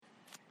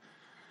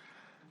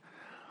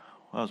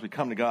Well, as we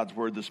come to God's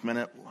Word this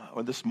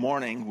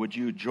morning, would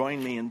you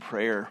join me in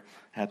prayer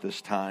at this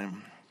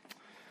time?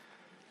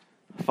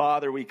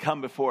 Father, we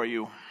come before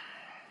you,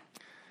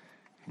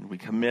 and we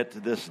commit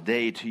this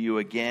day to you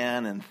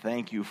again, and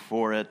thank you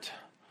for it.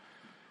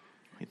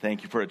 We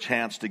thank you for a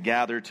chance to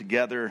gather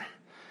together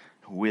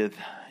with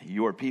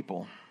your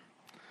people,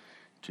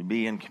 to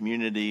be in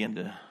community and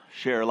to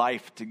share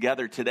life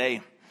together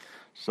today.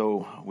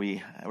 So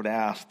I would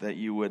ask that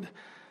you would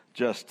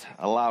just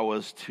allow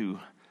us to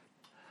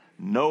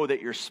know that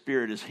your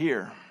Spirit is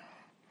here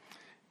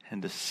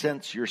and to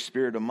sense your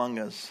Spirit among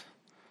us.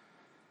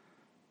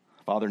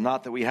 Father,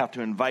 not that we have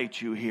to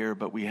invite you here,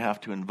 but we have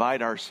to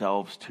invite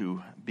ourselves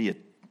to be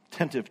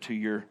attentive to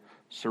your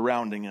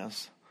surrounding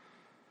us.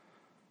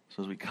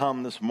 So as we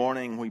come this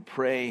morning, we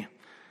pray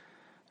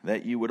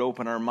that you would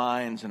open our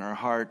minds and our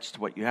hearts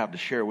to what you have to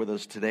share with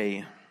us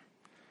today.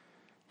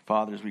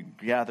 Father, as we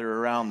gather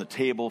around the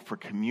table for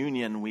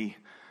communion, we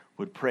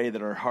would pray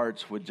that our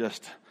hearts would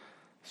just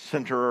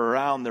center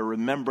around the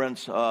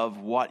remembrance of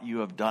what you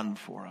have done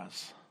for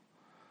us.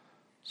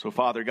 So,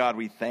 Father God,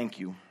 we thank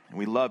you and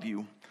we love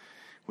you.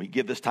 We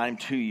give this time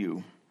to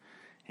you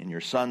in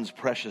your Son's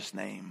precious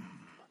name.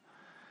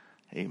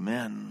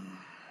 Amen.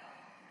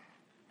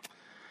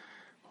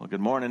 Well,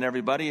 good morning,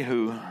 everybody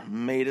who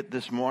made it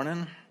this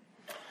morning.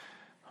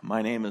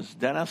 My name is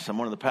Dennis. I'm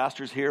one of the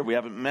pastors here. If we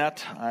haven't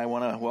met, I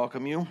want to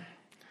welcome you.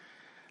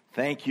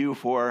 Thank you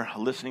for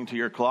listening to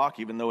your clock,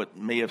 even though it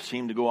may have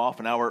seemed to go off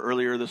an hour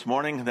earlier this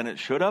morning than it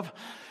should have.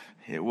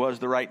 It was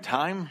the right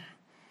time.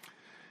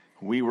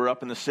 We were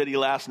up in the city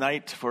last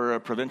night for a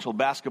provincial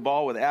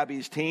basketball with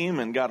Abby's team,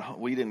 and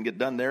we didn't get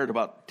done there at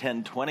about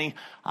 10:20.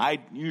 I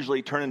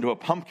usually turn into a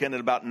pumpkin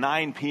at about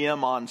 9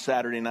 p.m. on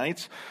Saturday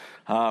nights.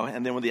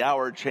 And then when the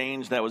hour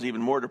changed, that was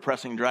even more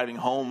depressing, driving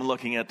home,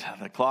 looking at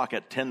the clock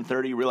at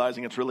 10:30,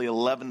 realizing it's really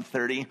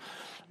 11:30.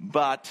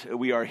 But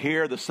we are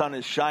here. The sun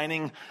is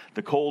shining.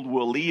 The cold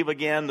will leave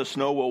again. The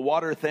snow will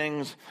water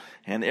things,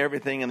 and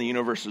everything in the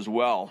universe as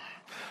well.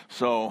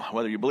 So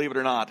whether you believe it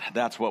or not,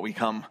 that's what we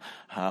come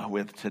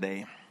with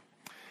today.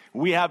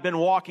 We have been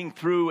walking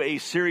through a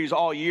series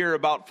all year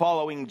about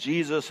following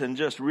Jesus and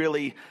just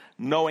really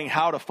knowing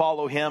how to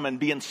follow him and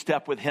be in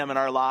step with him in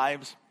our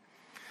lives.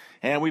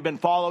 And we've been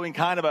following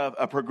kind of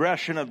a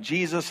progression of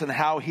Jesus and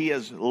how he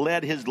has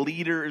led his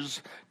leaders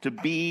to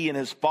be, and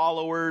his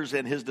followers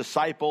and his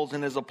disciples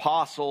and his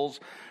apostles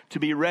to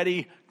be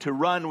ready to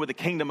run with the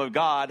kingdom of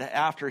God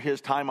after his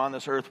time on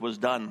this earth was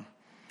done.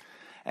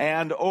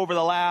 And over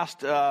the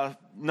last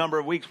number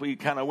of weeks, we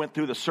kind of went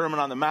through the Sermon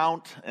on the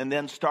Mount, and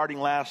then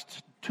starting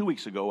 2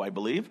 weeks ago, I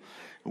believe,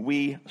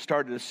 we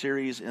started a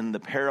series in the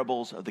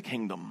parables of the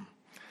kingdom.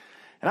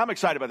 And I'm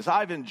excited about this.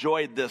 I've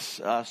enjoyed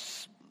this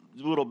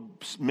little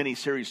mini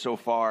series so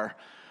far.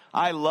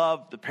 I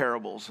love the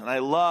parables, and I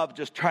love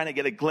just trying to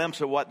get a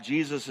glimpse of what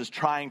Jesus is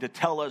trying to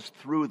tell us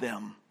through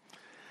them.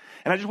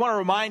 And I just want to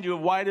remind you of,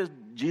 why does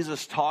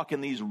Jesus talk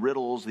in these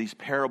riddles, these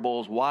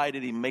parables? Why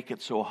did he make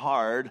it so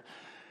hard?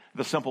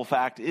 The simple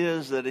fact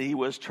is that he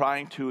was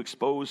trying to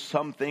expose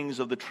some things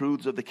of the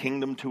truths of the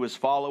kingdom to his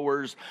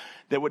followers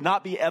that would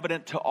not be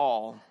evident to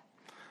all,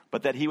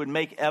 but that he would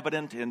make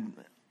evident and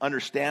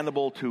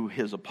understandable to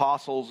his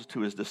apostles, to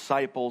his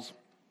disciples,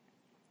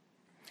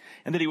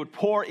 and that he would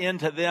pour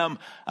into them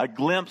a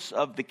glimpse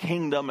of the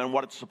kingdom and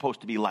what it's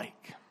supposed to be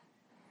like.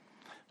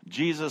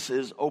 Jesus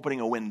is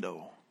opening a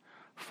window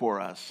for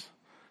us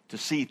to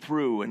see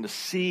through and to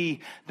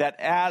see that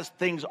as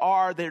things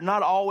are, they're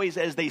not always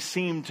as they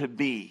seem to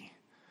be.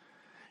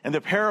 And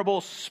the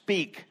parables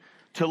speak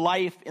to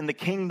life in the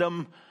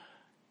kingdom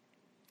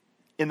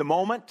in the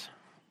moment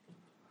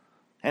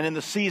and in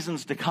the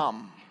seasons to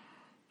come.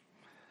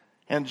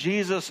 And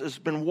Jesus has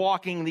been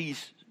walking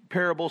these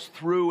parables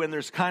through, and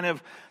there's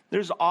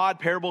odd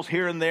parables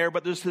here and there,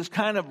 but there's this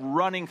kind of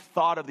running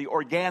thought of the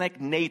organic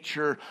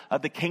nature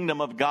of the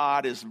kingdom of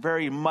God is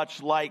very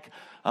much like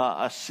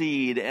a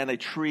seed and a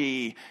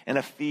tree and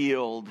a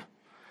field.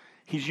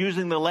 He's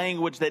using the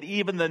language that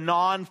even the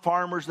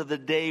non-farmers of the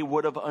day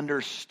would have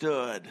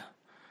understood.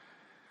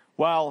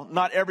 While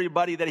not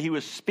everybody that he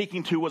was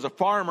speaking to was a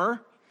farmer,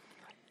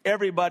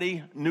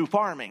 everybody knew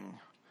farming.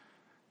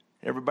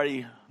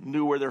 Everybody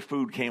knew where their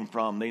food came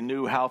from. They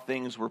knew how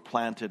things were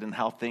planted and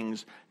how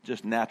things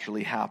just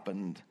naturally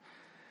happened.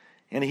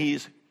 And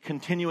he's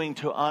continuing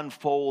to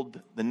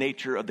unfold the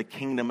nature of the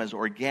kingdom as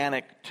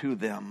organic to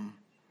them.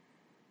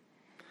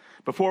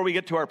 Before we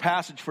get to our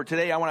passage for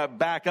today, I want to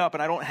back up,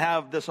 and I don't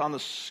have this on the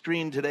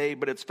screen today,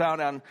 but it's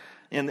found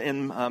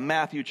in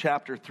Matthew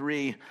chapter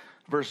 3,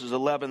 verses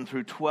 11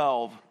 through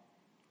 12.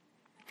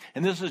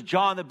 And this is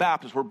John the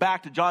Baptist. We're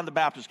back to John the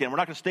Baptist again. We're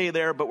not going to stay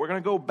there, but we're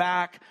going to go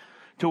back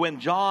to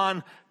when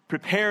John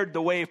prepared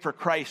the way for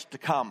Christ to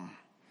come.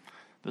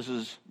 This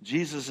is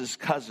Jesus'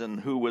 cousin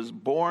who was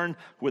born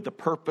with the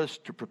purpose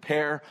to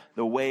prepare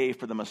the way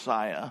for the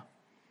Messiah.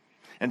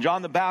 And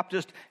John the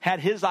Baptist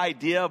had his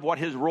idea of what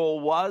his role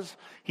was.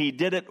 He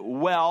did it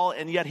well,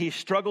 and yet he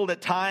struggled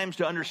at times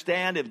to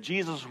understand if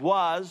Jesus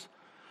was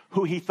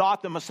who he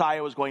thought the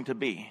Messiah was going to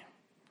be.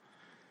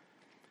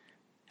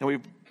 And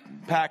we've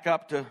back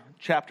up to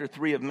chapter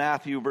 3 of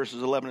Matthew,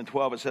 verses 11 and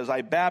 12. It says,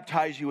 I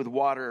baptize you with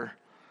water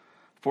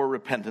for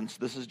repentance.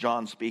 This is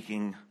John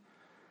speaking.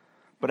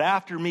 But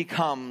after me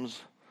comes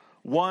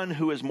one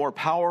who is more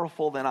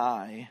powerful than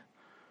I,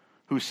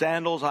 whose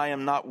sandals I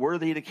am not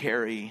worthy to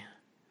carry.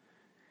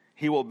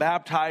 He will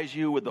baptize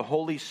you with the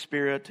Holy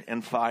Spirit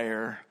and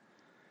fire.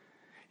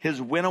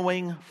 His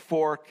winnowing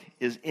fork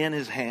is in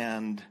his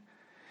hand,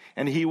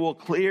 and he will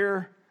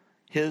clear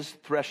his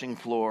threshing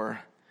floor,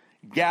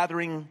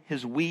 gathering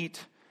his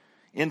wheat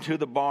into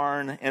the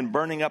barn and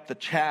burning up the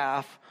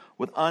chaff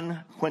with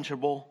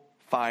unquenchable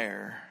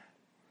fire.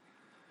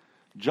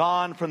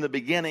 John, from the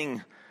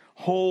beginning,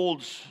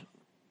 holds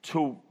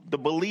to the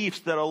beliefs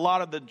that a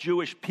lot of the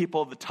Jewish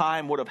people of the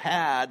time would have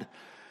had,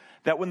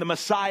 that when the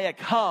Messiah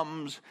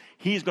comes,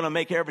 he's going to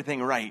make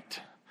everything right.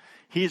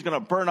 He's going to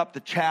burn up the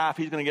chaff.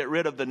 He's going to get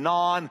rid of the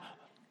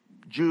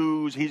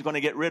non-Jews. He's going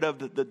to get rid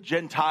of the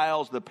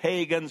Gentiles, the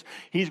pagans.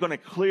 He's going to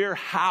clear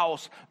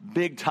house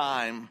big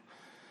time.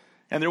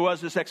 And there was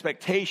this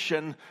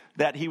expectation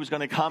that he was going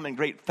to come in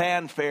great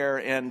fanfare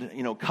and,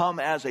 come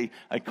as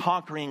a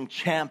conquering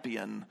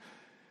champion.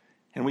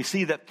 And we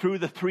see that through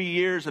the 3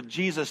 years of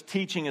Jesus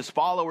teaching his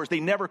followers, they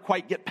never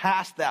quite get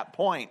past that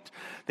point.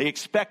 They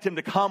expect him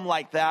to come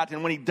like that.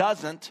 And when he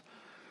doesn't,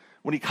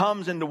 when he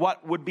comes into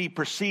what would be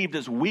perceived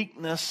as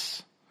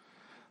weakness,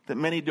 that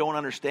many don't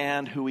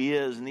understand who he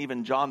is. And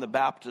even John the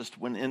Baptist,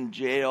 when in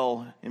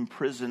jail,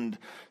 imprisoned,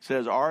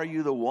 says, are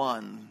you the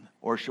one,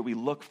 or should we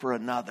look for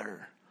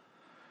another?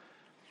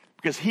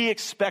 Because he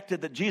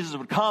expected that Jesus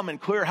would come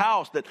and clear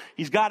house, that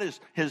he's got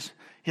his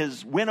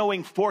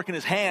winnowing fork in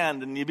his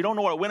hand. And if you don't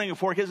know what a winnowing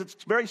fork is,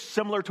 it's very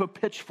similar to a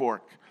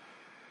pitchfork.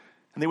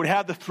 And they would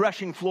have the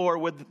threshing floor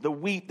with the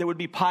wheat that would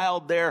be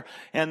piled there,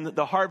 and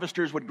the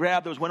harvesters would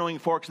grab those winnowing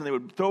forks and they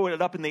would throw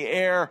it up in the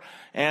air,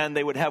 and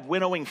they would have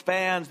winnowing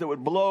fans that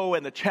would blow,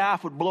 and the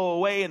chaff would blow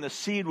away and the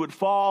seed would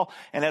fall.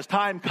 And as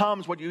time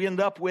comes, what you end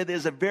up with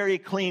is a very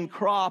clean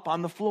crop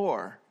on the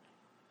floor.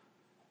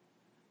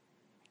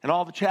 And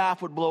all the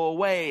chaff would blow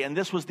away. And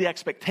this was the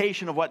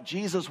expectation of what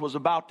Jesus was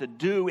about to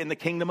do in the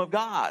kingdom of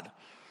God.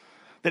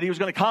 That he was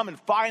going to come and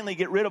finally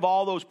get rid of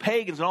all those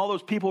pagans and all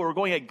those people who were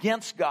going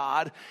against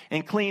God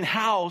and clean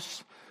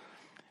house.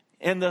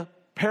 And the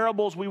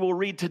parables we will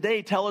read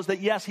today tell us that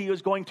yes, he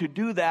was going to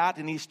do that,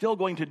 and he's still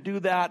going to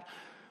do that,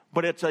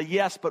 but it's a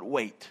yes, but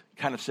wait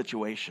kind of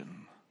situation.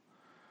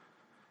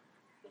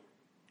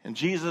 And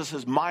Jesus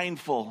is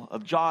mindful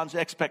of John's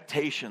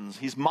expectations.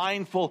 He's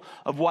mindful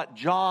of what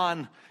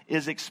John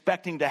is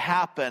expecting to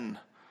happen.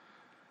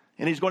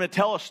 And he's going to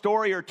tell a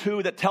story or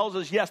two that tells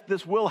us, yes,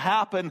 this will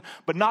happen,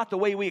 but not the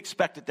way we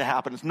expect it to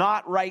happen. It's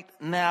not right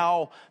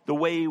now the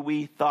way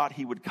we thought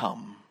he would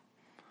come.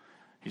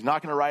 He's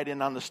not going to ride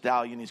in on the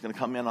stallion. He's going to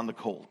come in on the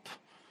colt.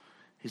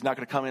 He's not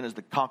going to come in as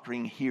the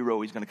conquering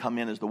hero. He's going to come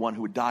in as the one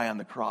who would die on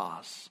the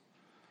cross.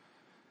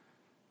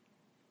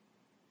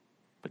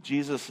 But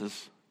Jesus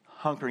is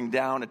hunkering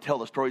down to tell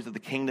the stories of the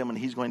kingdom, and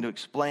he's going to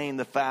explain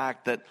the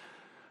fact that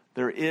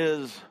there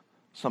is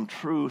some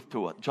truth to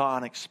what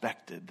John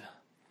expected.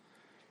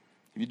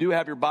 If you do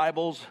have your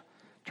Bibles,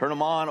 turn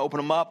them on, open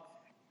them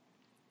up,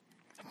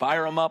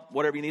 fire them up,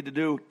 whatever you need to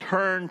do.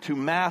 Turn to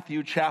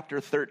Matthew chapter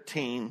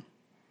 13. And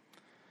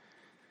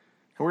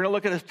we're going to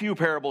look at a few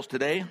parables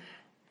today,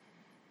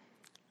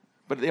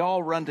 but they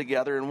all run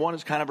together, and one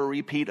is kind of a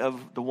repeat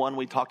of the one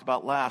we talked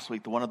about last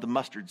week, the one of the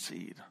mustard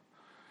seed.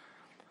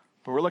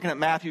 But we're looking at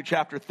Matthew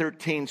chapter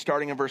 13,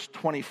 starting in verse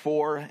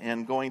 24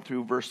 and going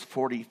through verse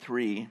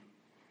 43.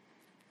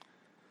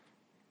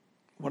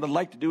 What I'd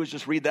like to do is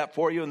just read that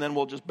for you, and then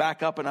we'll just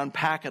back up and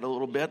unpack it a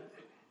little bit.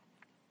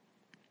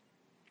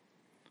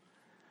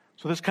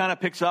 So this kind of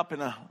picks up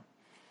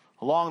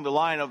along the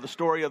line of the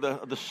story of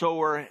the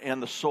sower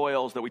and the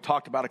soils that we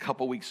talked about a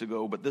couple weeks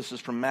ago, but this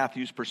is from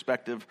Matthew's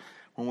perspective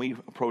when we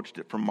approached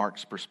it from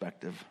Mark's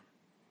perspective.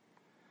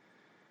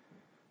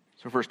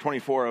 So verse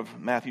 24 of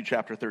Matthew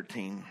chapter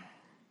 13.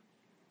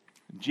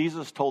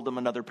 Jesus told them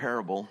another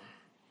parable.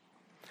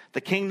 The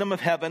kingdom of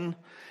heaven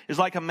is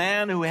like a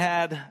man who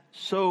had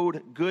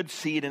sowed good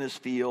seed in his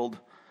field.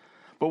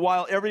 But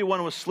while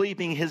everyone was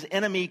sleeping, his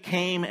enemy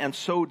came and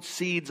sowed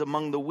seeds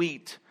among the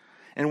wheat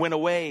and went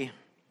away.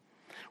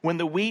 When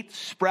the wheat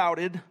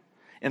sprouted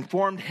and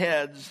formed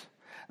heads,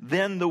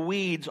 then the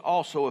weeds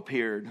also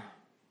appeared.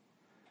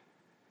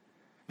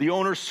 The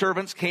owner's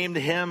servants came to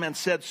him and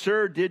said,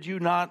 Sir,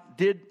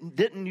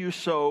 didn't you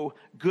sow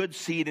good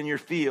seed in your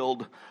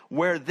field?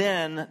 Where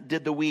then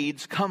did the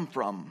weeds come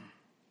from?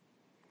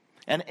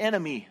 An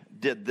enemy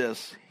did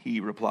this, he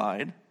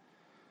replied.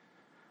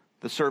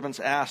 The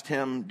servants asked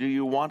him, Do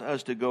you want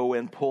us to go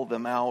and pull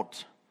them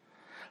out?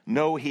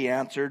 No, he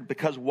answered,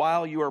 because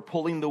while you are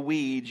pulling the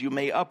weeds, you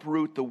may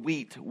uproot the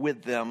wheat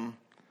with them.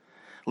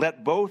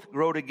 Let both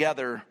grow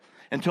together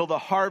until the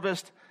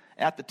harvest.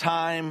 At that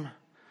time,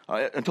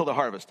 I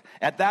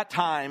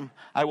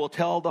will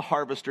tell the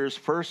harvesters,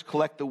 first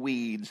collect the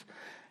weeds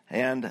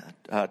and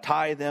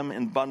tie them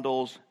in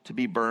bundles to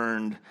be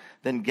burned.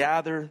 Then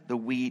gather the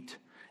wheat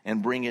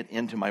and bring it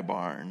into my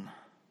barn.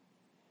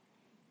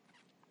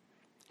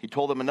 He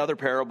told them another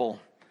parable.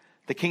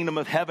 The kingdom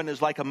of heaven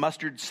is like a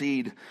mustard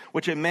seed,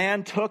 which a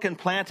man took and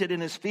planted in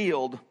his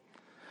field.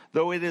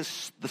 Though it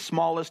is the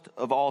smallest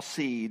of all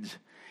seeds,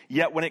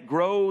 yet when it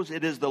grows,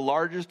 it is the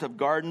largest of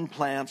garden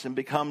plants and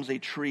becomes a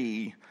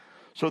tree,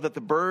 so that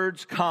the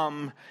birds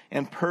come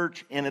and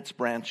perch in its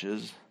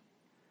branches.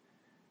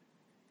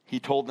 He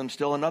told them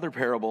still another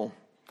parable.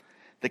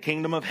 The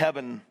kingdom of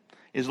heaven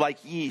is like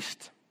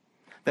yeast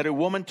that a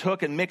woman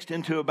took and mixed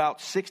into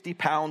about 60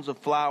 pounds of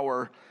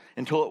flour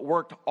until it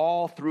worked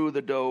all through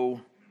the dough.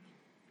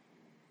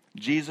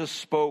 Jesus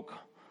spoke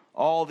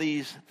all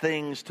these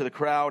things to the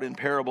crowd in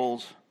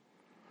parables.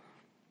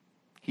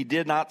 He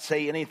did not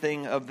say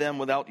anything of them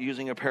without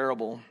using a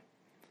parable.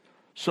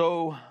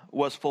 So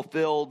was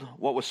fulfilled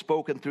what was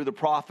spoken through the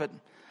prophet.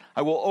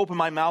 I will open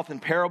my mouth in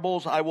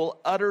parables. I will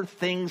utter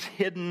things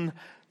hidden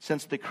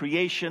since the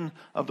creation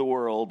of the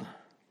world.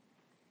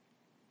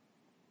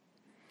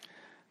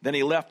 Then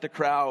he left the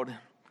crowd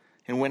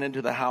and went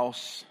into the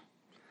house.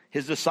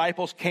 His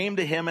disciples came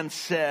to him and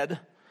said,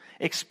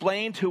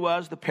 "Explain to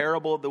us the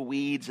parable of the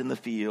weeds in the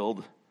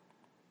field."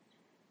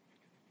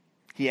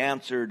 He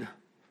answered,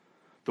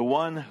 "The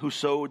one who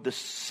sowed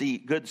the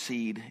good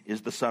seed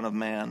is the Son of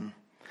Man.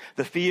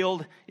 The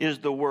field is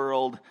the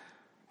world.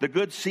 The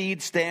good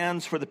seed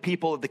stands for the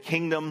people of the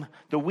kingdom.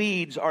 The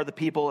weeds are the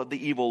people of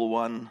the evil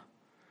one.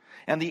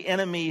 And the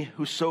enemy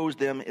who sows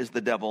them is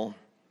the devil.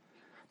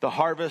 The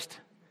harvest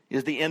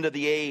is the end of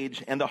the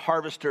age, and the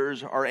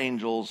harvesters are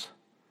angels.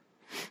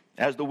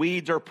 As the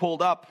weeds are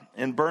pulled up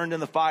and burned in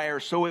the fire,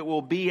 so it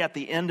will be at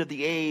the end of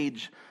the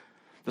age.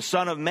 The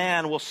Son of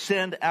Man will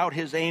send out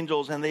his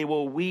angels, and they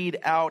will weed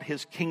out of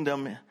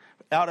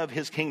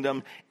his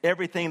kingdom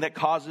everything that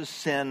causes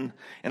sin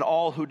and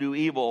all who do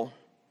evil.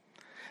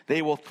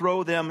 They will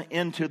throw them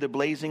into the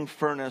blazing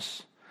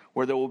furnace,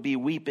 where there will be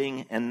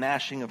weeping and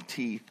gnashing of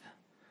teeth.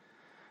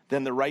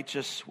 Then the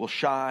righteous will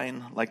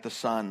shine like the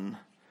sun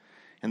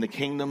in the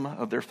kingdom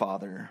of their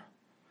Father.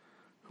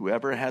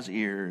 Whoever has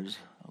ears,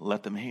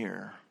 let them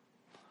hear."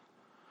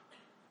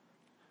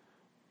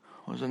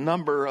 There's a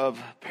number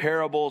of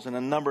parables and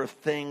a number of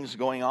things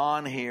going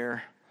on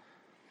here.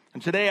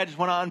 And today I just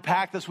want to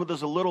unpack this with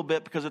us a little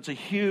bit because it's a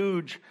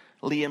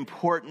hugely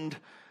important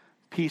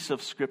piece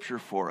of Scripture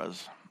for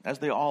us, as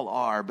they all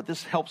are. But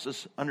this helps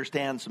us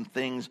understand some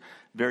things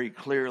very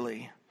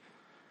clearly.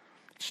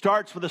 It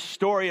starts with a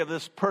story of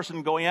this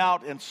person going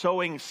out and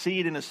sowing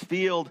seed in his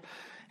field.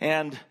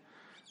 And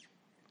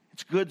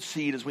it's good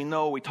seed, as we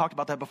know. We talked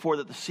about that before,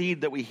 that the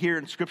seed that we hear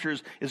in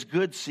Scriptures is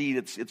good seed.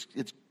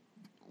 It's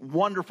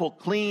wonderful,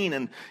 clean,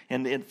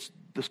 and it's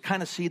this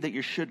kind of seed that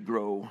you should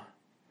grow.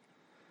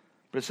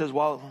 But it says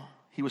while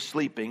he was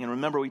sleeping, and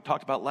remember we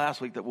talked about last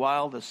week that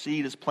while the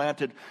seed is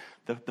planted,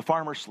 the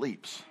farmer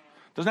sleeps.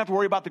 Doesn't have to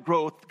worry about the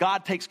growth.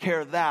 God takes care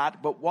of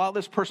that. But while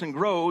this person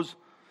grows,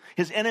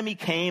 his enemy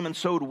came and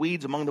sowed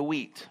weeds among the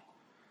wheat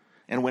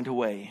and went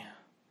away.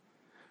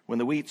 When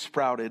the wheat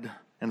sprouted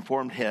and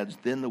formed heads,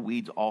 then the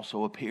weeds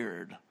also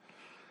appeared.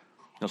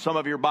 Now, some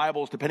of your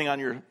Bibles, depending on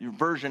your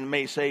version,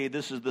 may say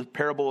this is the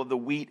parable of the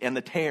wheat and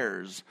the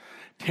tares.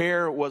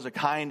 Tare was a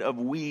kind of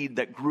weed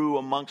that grew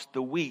amongst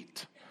the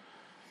wheat.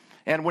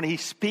 And when he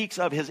speaks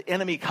of his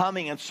enemy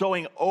coming and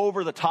sowing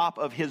over the top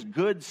of his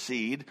good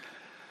seed,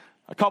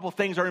 a couple of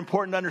things are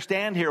important to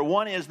understand here.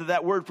 One is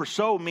that word for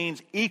sow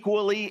means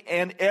equally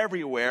and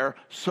everywhere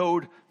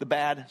sowed the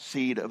bad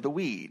seed of the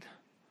weed.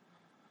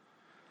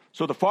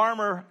 So the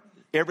farmer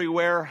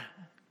everywhere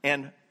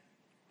and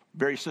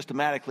very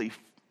systematically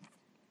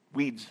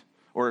weeds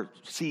or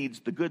seeds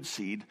the good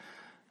seed.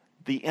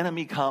 The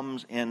enemy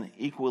comes and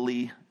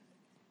equally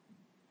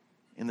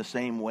in the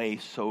same way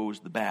sows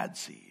the bad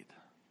seed.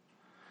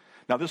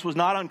 Now, this was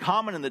not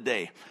uncommon in the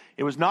day.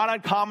 It was not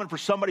uncommon for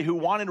somebody who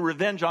wanted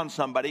revenge on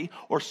somebody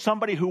or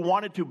somebody who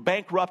wanted to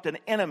bankrupt an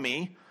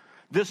enemy.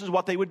 This is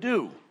what they would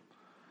do.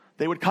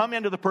 They would come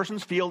into the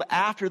person's field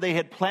after they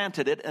had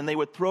planted it, and they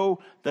would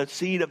throw the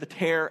seed of the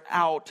tare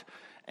out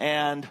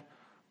and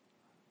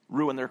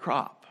ruin their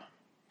crop.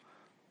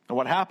 And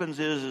what happens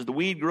is the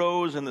weed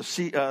grows and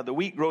the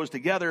wheat grows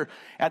together.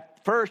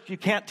 At first, you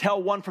can't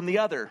tell one from the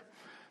other.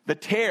 The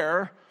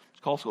tare,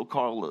 it's also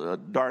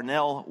called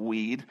darnel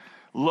weed,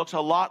 looks a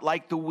lot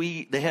like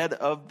the head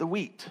of the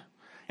wheat.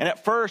 And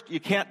at first,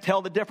 you can't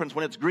tell the difference.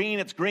 When it's green,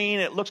 it's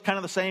green. It looks kind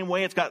of the same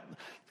way. It's got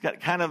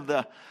kind of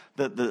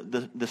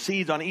the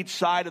seeds on each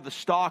side of the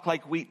stalk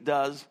like wheat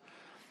does.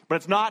 But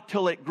it's not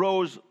till it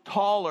grows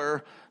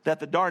taller that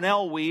the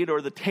darnel weed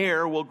or the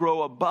tare will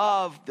grow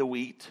above the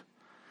wheat.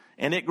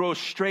 And it grows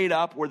straight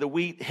up where the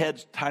wheat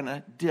heads kind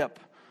of dip.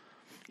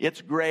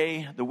 It's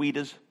gray. The wheat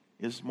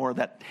is more of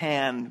that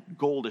tan,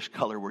 goldish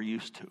color we're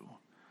used to.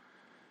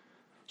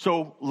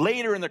 So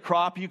later in the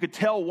crop, you could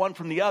tell one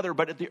from the other,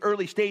 but at the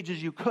early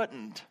stages, you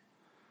couldn't.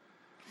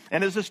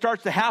 And as this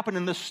starts to happen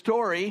in this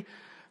story,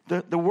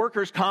 the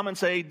workers come and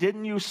say,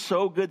 "Didn't you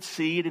sow good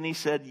seed?" And he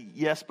said,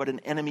 "Yes, but an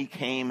enemy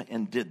came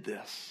and did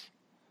this."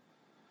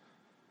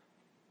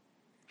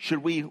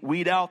 Should we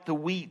weed out the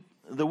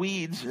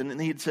weeds?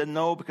 And he had said,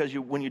 "No, because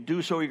when you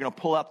do so, you're going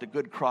to pull out the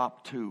good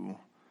crop too."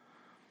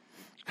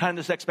 It's kind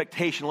of this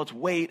expectation, let's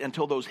wait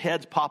until those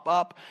heads pop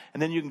up,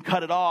 and then you can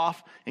cut it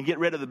off and get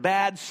rid of the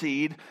bad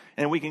seed,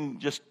 and we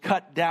can just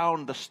cut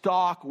down the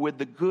stalk with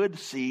the good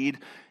seed,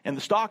 and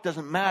the stalk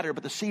doesn't matter,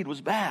 but the seed was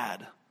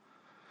bad.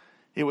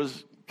 It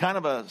was kind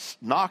of a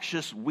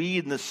noxious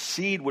weed, and the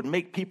seed would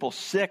make people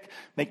sick,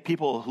 make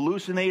people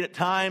hallucinate at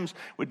times,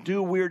 would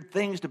do weird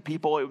things to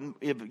people.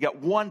 If you got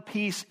one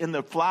piece in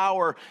the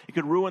flour, it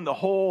could ruin the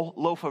whole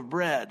loaf of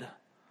bread.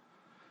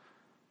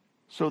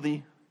 So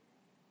the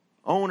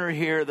owner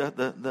here,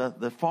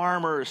 the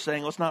farmer is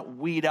saying, let's not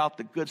weed out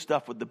the good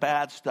stuff with the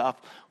bad stuff.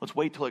 Let's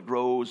wait till it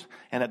grows,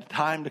 and at the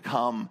time to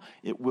come,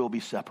 it will be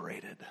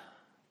separated.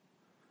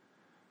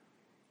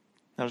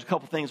 Now, there's a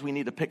couple things we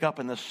need to pick up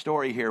in this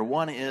story here.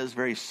 One is,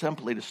 very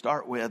simply to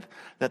start with,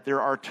 that there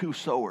are two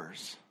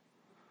sowers.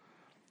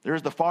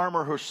 There's the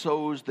farmer who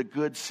sows the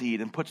good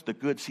seed and puts the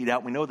good seed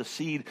out. We know the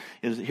seed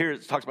is, here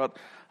it talks about,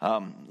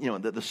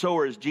 the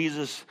sower is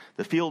Jesus,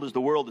 the field is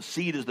the world, the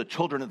seed is the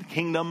children of the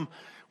kingdom.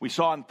 We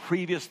saw in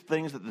previous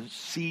things that the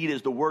seed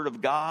is the word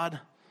of God.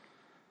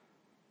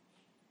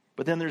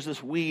 But then there's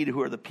this weed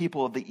who are the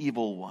people of the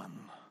evil one,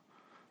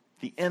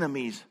 the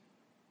enemy's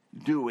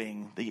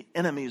doing, the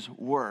enemy's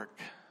work.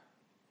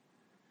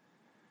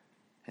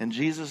 And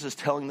Jesus is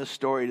telling this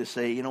story to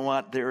say, you know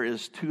what, there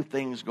is two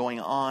things going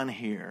on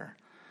here,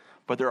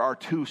 but there are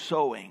two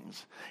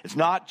sowings. It's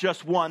not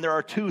just one, there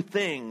are two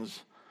things.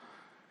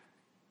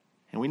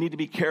 And we need to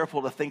be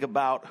careful to think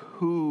about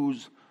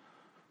whose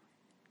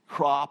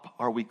crop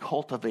are we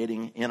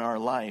cultivating in our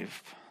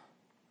life.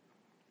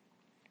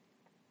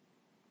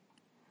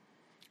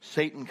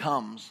 Satan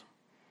comes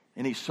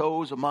and he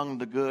sows among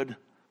the good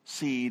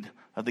seed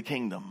of the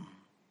kingdom.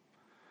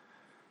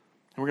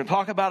 And we're going to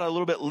talk about it a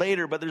little bit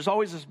later, but there's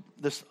always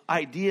this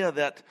idea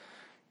that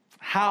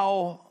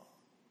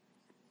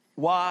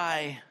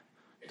why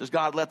does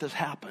God let this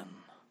happen?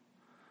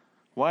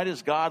 Why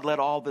does God let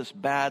all this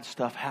bad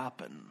stuff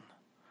happen?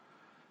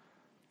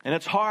 And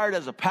it's hard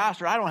as a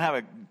pastor. I don't have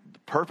a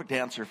perfect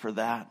answer for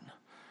that.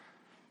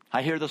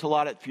 I hear this a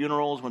lot at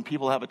funerals when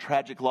people have a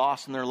tragic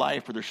loss in their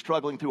life or they're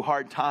struggling through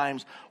hard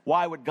times.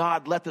 Why would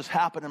God let this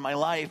happen in my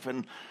life?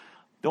 And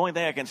the only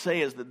thing I can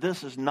say is that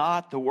this is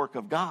not the work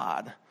of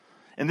God.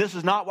 And this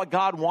is not what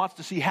God wants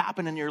to see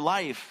happen in your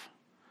life.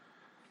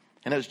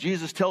 And as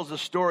Jesus tells the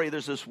story,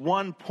 there's this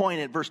one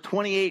point at verse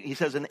 28, he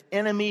says, an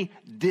enemy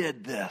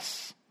did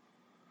this.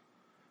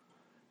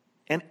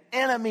 An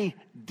enemy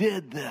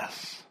did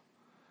this.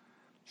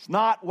 It's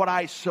not what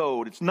I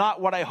sowed. It's not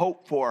what I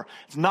hoped for.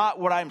 It's not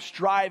what I'm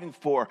striving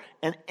for.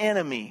 An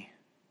enemy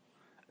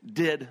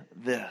did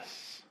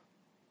this.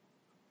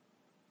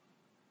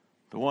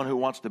 The one who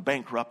wants to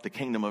bankrupt the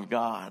kingdom of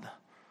God.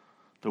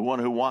 The one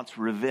who wants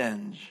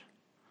revenge.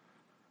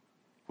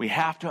 We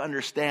have to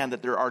understand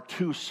that there are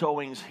two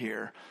sowings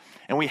here.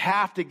 And we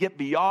have to get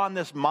beyond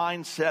this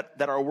mindset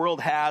that our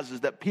world has, is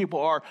that people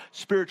are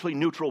spiritually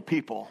neutral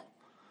people.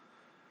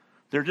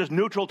 They're just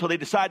neutral till they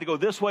decide to go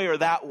this way or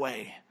that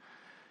way.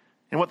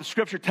 And what the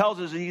scripture tells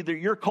us is either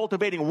you're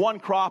cultivating one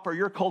crop or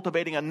you're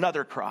cultivating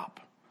another crop.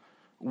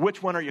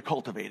 Which one are you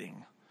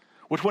cultivating?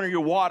 Which one are you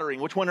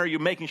watering? Which one are you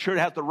making sure it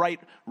has the right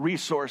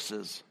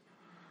resources?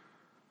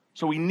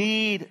 So we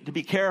need to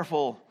be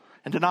careful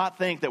and to not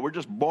think that we're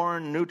just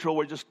born neutral,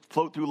 we just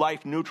float through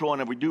life neutral,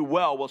 and if we do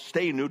well, we'll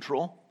stay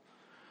neutral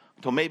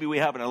until maybe we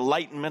have an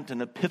enlightenment,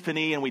 an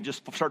epiphany, and we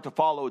just start to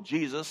follow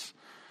Jesus.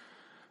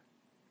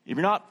 If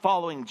you're not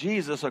following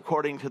Jesus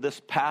according to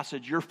this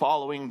passage, you're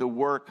following the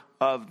work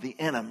of the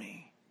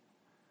enemy.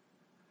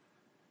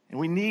 And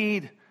we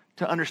need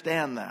to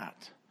understand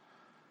that.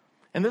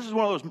 And this is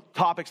one of those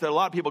topics that a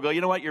lot of people go,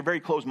 you know what, you're very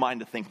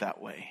closed-minded to think that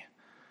way.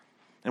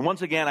 And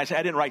once again, I say,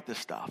 I didn't write this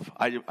stuff.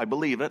 I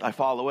believe it, I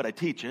follow it, I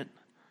teach it,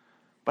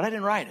 but I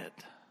didn't write it.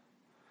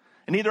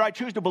 And either I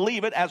choose to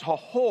believe it as a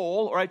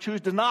whole or I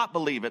choose to not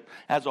believe it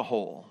as a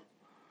whole.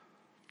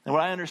 And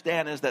what I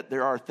understand is that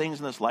there are things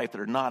in this life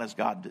that are not as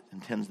God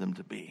intends them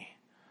to be.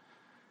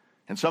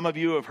 And some of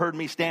you have heard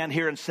me stand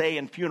here and say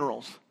in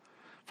funerals,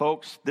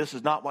 folks, this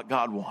is not what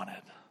God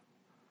wanted.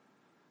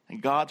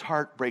 And God's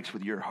heart breaks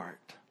with your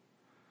heart.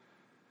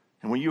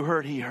 And when you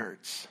hurt, he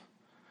hurts.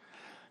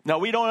 Now,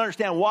 we don't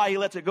understand why he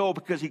lets it go,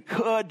 because he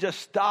could just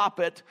stop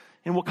it.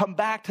 And we'll come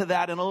back to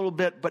that in a little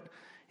bit. But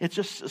it's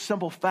just a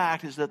simple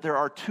fact is that there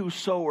are two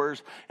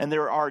sowers, and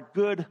there are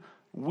good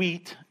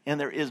wheat and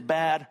there is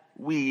bad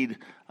weed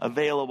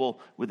available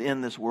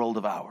within this world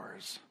of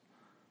ours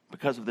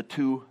because of the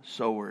two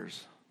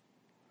sowers.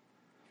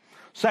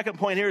 Second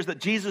point here is that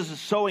Jesus'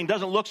 sowing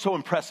doesn't look so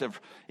impressive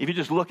if you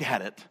just look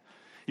at it.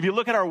 If you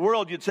look at our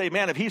world, you'd say,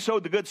 man, if he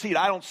sowed the good seed,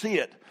 I don't see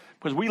it,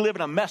 because we live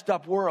in a messed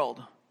up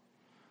world.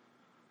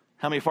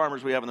 How many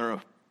farmers we have in the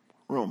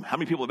room? How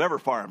many people have ever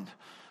farmed?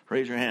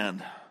 Raise your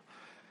hand.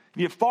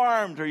 If you've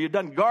farmed or you've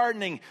done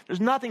gardening, there's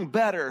nothing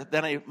better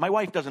than my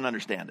wife doesn't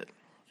understand it.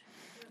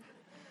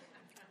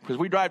 Because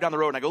we drive down the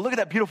road and I go, look at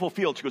that beautiful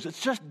field. She goes,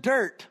 it's just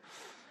dirt.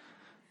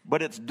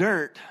 But it's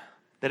dirt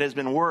that has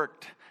been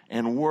worked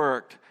and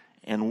worked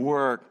and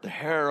worked. The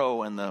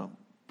harrow and the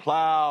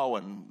plow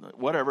and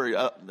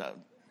whatever,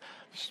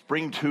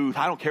 spring tooth,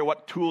 I don't care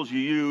what tools you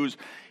use,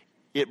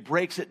 it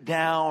breaks it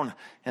down,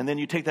 and then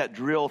you take that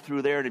drill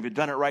through there, and if you've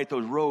done it right,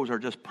 those rows are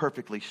just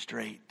perfectly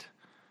straight.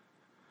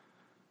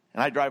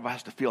 And I drive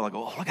past the field, and I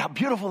go, oh, look how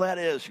beautiful that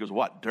is. She goes,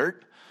 what,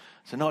 dirt?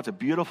 I said, no, it's a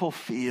beautiful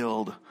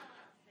field.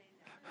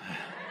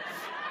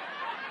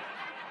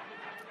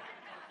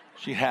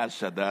 She has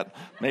said that.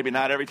 Maybe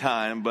not every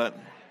time, but...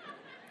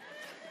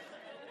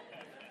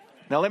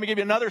 Now let me give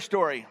you another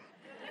story.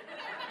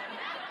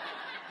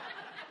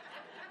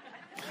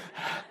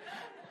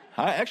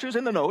 Actually, it was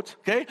in the notes,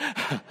 okay?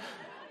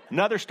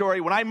 Another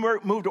story. When I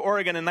moved to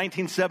Oregon in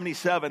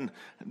 1977,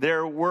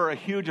 there were a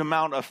huge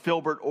amount of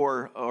filbert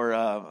or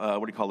what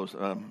do you call those?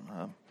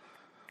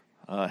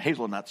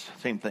 Hazelnuts.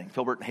 Same thing.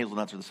 Filbert and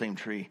hazelnuts are the same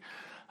tree.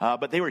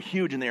 But they were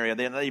huge in the area.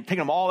 They've taken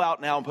them all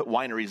out now and put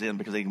wineries in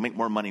because they can make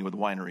more money with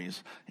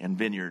wineries and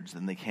vineyards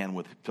than they can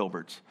with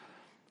filberts.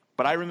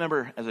 But I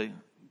remember as a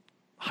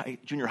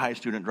junior high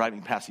student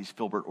driving past these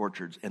filbert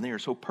orchards, and they are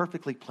so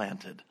perfectly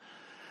planted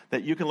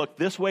that you can look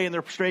this way and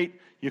they're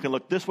straight, you can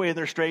look this way and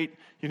they're straight,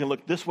 you can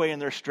look this way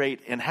and they're straight,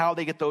 and how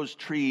they get those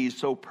trees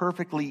so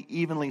perfectly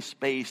evenly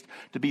spaced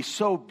to be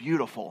so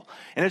beautiful.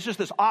 And it's just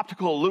this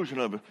optical illusion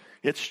of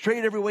it's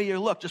straight every way you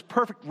look, just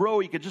perfect row.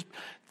 You could just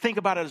think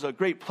about it as a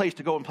great place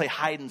to go and play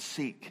hide and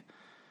seek.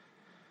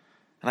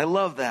 And I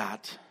love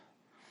that.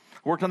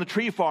 I worked on the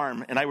tree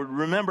farm, and I would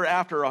remember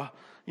after a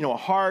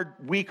hard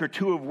week or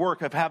two of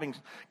work of having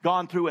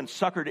gone through and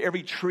suckered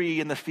every tree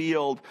in the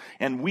field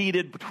and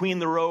weeded between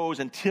the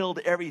rows and tilled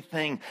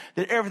everything,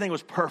 that everything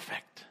was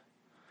perfect.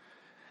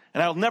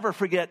 And I'll never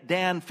forget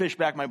Dan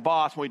Fishback, my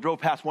boss, when we drove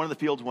past one of the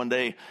fields one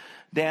day.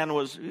 Dan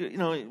was, he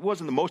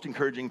wasn't the most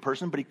encouraging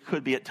person, but he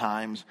could be at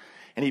times.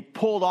 And he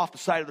pulled off the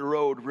side of the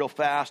road real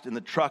fast in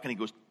the truck, and he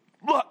goes,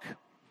 look. And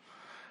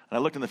I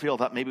looked in the field,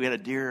 thought maybe we had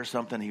a deer or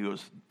something. He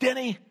goes,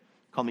 Denny,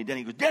 called me Denny.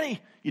 He goes, Denny,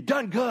 you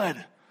done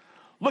good.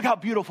 Look how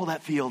beautiful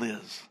that field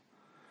is.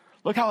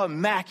 Look how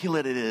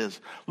immaculate it is.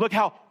 Look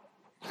how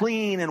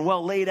clean and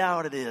well laid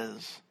out it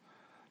is.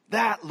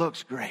 That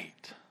looks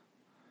great.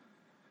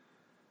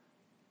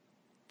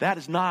 That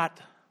is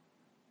not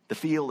the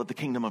field of the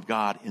kingdom of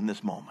God in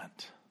this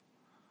moment.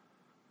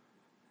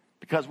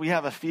 Because we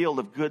have a field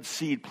of good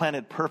seed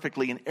planted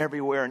perfectly and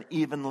everywhere and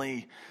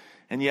evenly,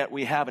 and yet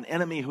we have an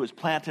enemy who has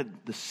planted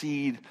the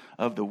seed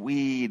of the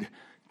weed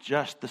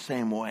just the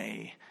same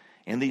way.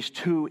 And these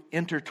two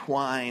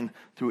intertwine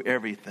through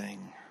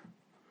everything.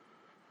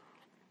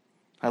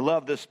 I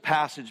love this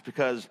passage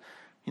because,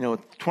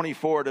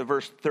 24 to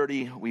verse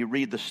 30, we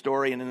read the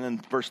story. And then in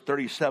verse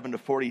 37 to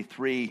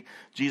 43,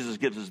 Jesus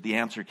gives us the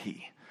answer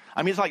key.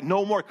 I mean, it's like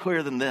no more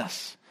clear than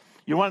this.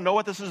 You want to know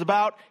what this is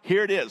about?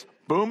 Here it is.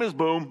 Boom is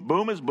boom.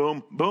 Boom is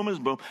boom. Boom is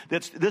boom.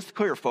 This is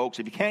clear, folks.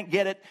 If you can't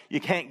get it, you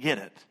can't get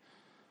it.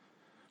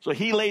 So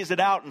he lays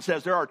it out and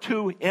says there are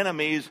two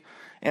enemies,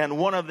 and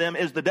one of them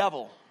is the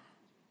devil.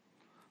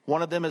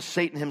 One of them is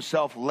Satan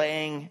himself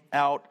laying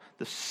out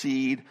the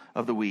seed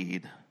of the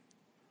weed.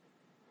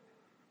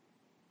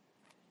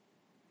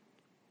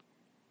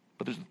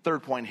 But there's a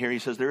third point here. He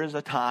says there is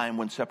a time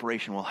when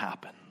separation will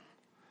happen.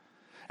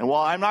 And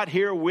while I'm not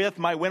here with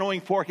my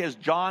winnowing fork as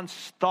John's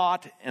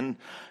thought, and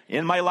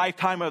in my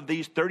lifetime of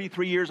these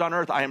 33 years on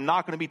earth, I am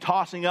not going to be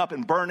tossing up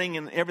and burning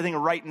and everything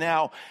right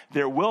now.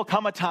 There will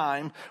come a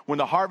time when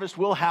the harvest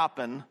will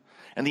happen,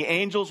 and the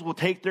angels will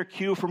take their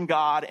cue from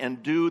God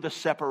and do the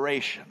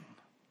separation.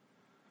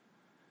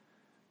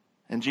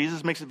 And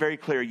Jesus makes it very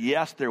clear,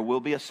 yes, there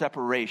will be a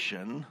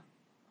separation,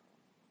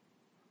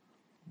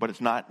 but it's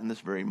not in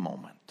this very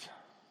moment.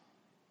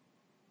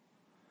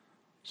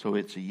 So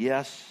it's a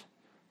yes,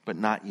 but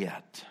not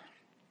yet.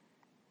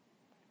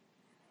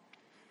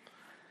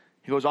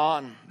 He goes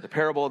on, the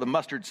parable of the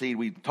mustard seed.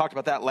 We talked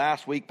about that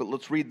last week, but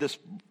let's read this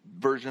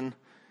version.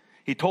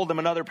 He told them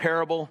another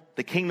parable.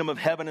 The kingdom of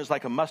heaven is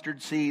like a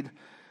mustard seed,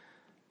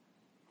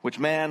 which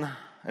a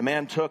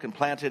man took and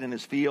planted in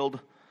his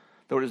field.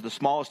 Though it is the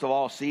smallest of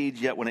all seeds,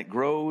 yet when it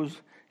grows,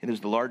 it is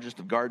the largest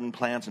of garden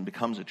plants and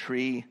becomes a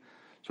tree,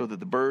 so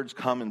that the birds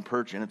come and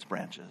perch in its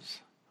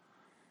branches.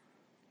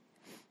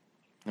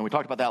 And we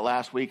talked about that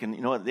last week, and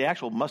the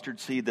actual mustard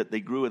seed that they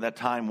grew at that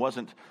time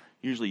wasn't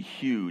usually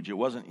huge. It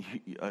wasn't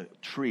a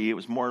tree. It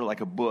was more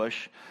like a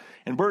bush.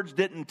 And birds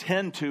didn't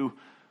tend to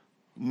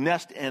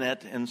nest in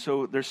it, and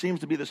so there seems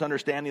to be this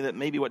understanding that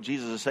maybe what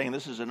Jesus is saying,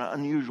 this is an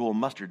unusual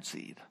mustard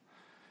seed.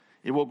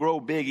 It will grow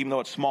big even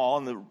though it's small,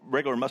 and the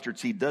regular mustard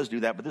seed does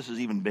do that, but this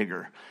is even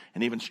bigger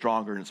and even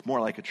stronger, and it's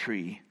more like a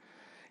tree.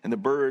 And the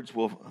birds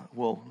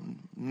will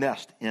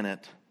nest in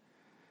it.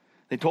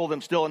 They told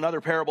them still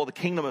another parable. The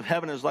kingdom of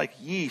heaven is like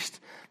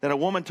yeast that a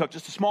woman took,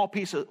 just a small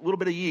piece, a little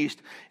bit of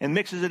yeast, and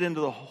mixes it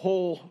into the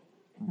whole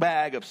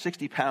bag of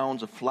 60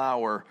 pounds of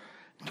flour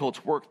until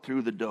it's worked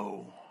through the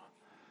dough.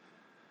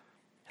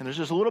 And there's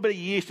just a little bit of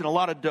yeast and a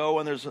lot of dough,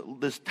 and there's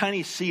this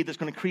tiny seed that's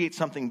going to create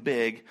something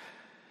big.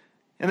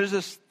 And there's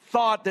this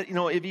thought that,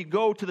 if you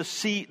go to the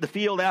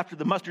field after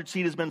the mustard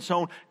seed has been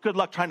sown, good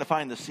luck trying to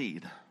find the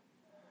seed.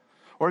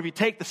 Or if you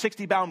take the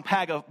 60-pound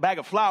bag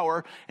of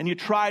flour and you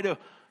try to,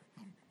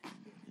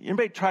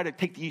 Anybody try to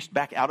take the yeast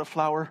back out of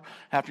flour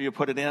after you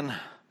put it in?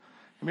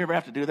 You ever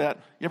have to do that?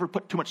 You ever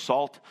put too much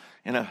salt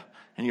in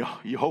and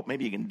you hope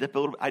maybe you can dip a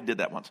little bit? I did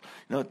that once.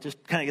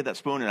 Just kind of get that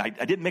spoon, and I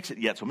didn't mix it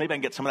yet, so maybe I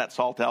can get some of that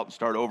salt out and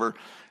start over.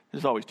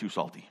 It's always too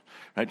salty,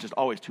 right? Just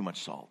always too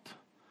much salt.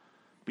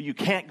 But you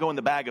can't go in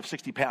the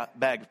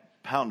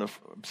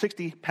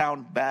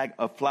 60-pound bag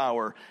of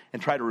flour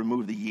and try to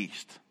remove the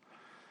yeast.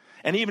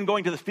 And even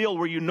going to the field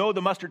where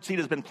the mustard seed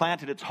has been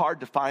planted, it's hard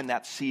to find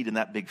that seed in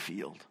that big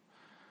field.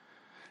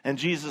 And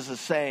Jesus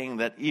is saying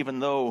that even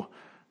though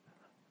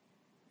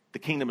the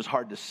kingdom is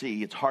hard to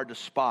see, it's hard to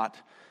spot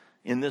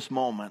in this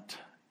moment,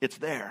 it's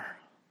there.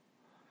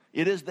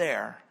 It is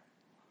there.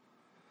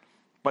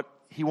 But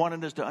he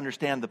wanted us to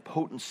understand the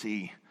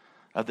potency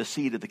of the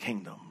seed of the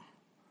kingdom.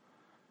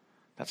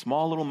 That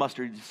small little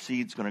mustard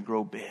seed is going to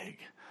grow big.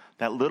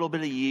 That little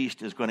bit of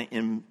yeast is going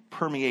to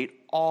permeate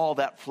all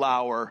that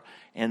flour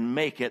and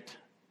make it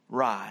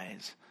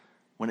rise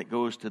when it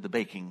goes to the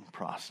baking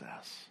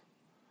process.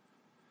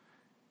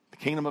 The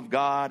kingdom of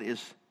God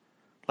is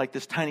like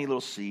this tiny little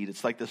seed.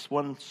 It's like this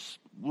one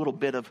little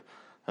bit of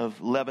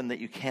leaven that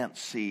you can't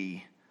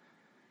see.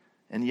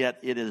 And yet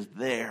it is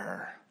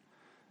there.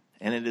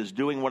 And it is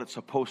doing what it's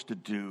supposed to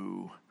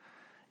do.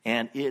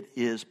 And it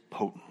is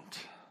potent.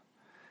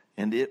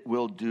 And it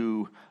will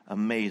do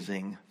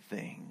amazing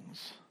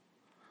things.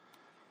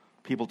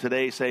 People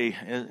today say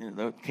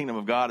the kingdom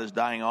of God is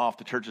dying off,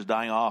 the church is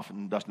dying off,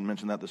 and Dustin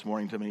mentioned that this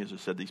morning to me. As I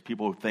said, these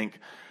people who think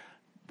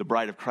the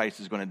bride of Christ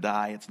is going to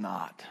die, it's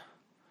not.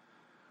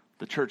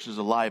 The church is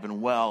alive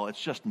and well.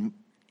 It's just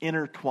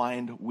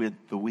intertwined with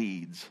the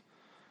weeds.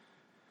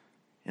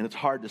 And it's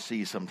hard to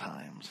see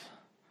sometimes.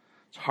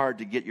 It's hard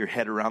to get your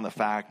head around the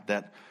fact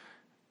that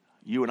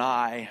you and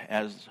I,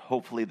 as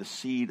hopefully the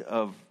seed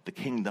of the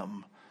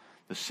kingdom,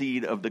 the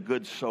seed of the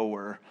good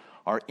sower,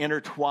 are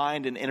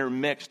intertwined and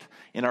intermixed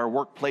in our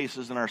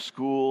workplaces, in our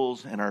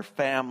schools, in our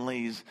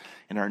families,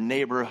 in our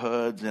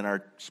neighborhoods, in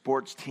our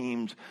sports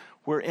teams.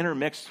 We're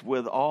intermixed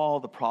with all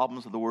the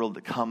problems of the world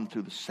that come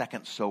through the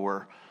second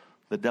sower,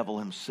 the devil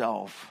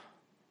himself.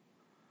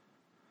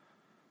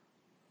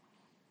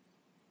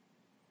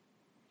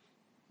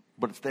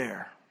 But it's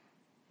there.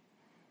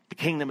 The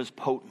kingdom is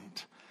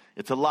potent.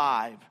 It's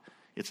alive.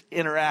 It's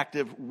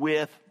interactive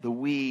with the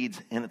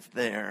weeds, and it's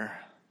there.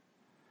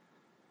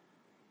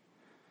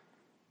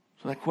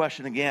 So that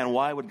question again,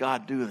 why would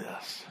God do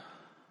this?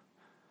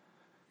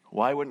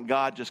 Why wouldn't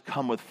God just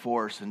come with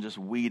force and just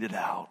weed it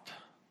out?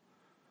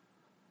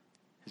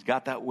 He's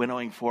got that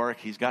winnowing fork.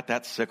 He's got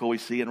that sickle we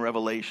see in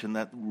Revelation,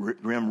 that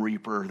grim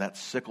reaper, that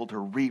sickle to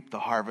reap the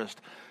harvest.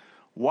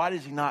 Why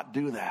does he not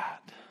do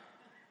that?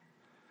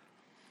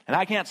 And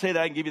I can't say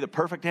that I can give you the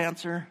perfect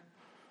answer,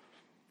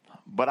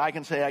 but I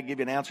can say I give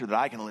you an answer that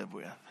I can live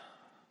with.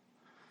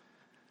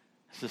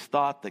 It's this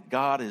thought that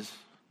God is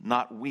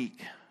not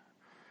weak.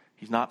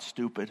 He's not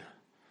stupid.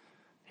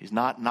 He's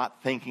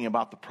not thinking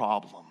about the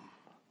problem.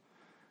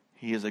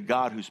 He is a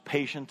God who's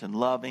patient and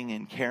loving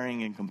and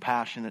caring and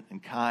compassionate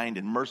and kind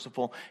and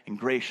merciful and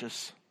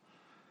gracious.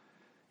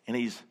 And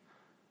he's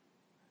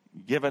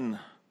given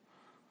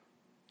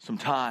some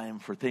time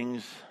for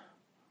things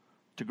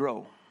to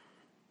grow.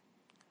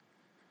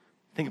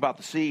 Think about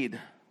the seed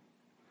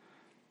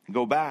and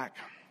go back.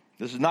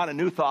 This is not a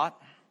new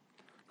thought.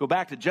 Go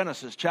back to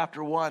Genesis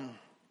chapter 1.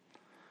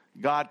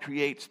 God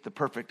creates the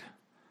perfect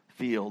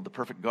field, the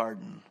perfect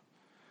garden.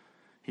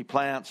 He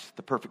plants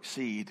the perfect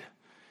seed.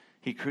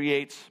 He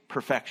creates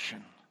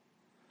perfection.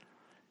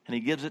 And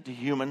he gives it to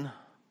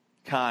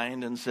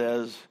humankind and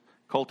says,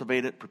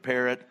 cultivate it,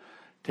 prepare it,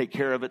 take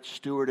care of it,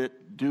 steward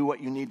it, do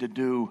what you need to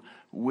do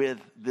with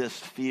this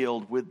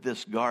field, with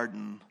this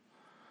garden.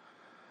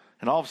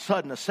 And all of a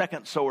sudden, a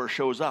second sower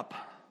shows up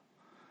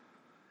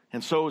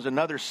and sows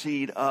another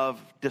seed of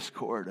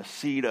discord, a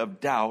seed of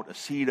doubt, a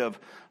seed of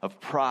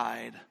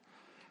pride.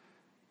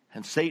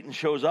 And Satan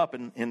shows up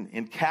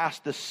and casts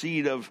the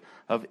seed of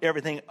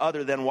everything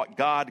other than what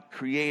God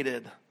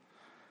created.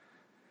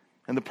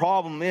 And the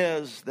problem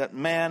is that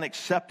man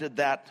accepted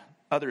that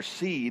other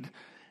seed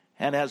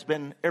and has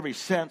been ever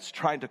since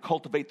trying to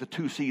cultivate the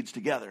two seeds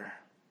together.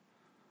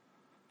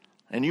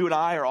 And you and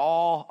I are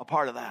all a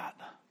part of that.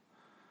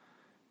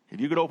 If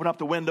you could open up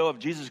the window, if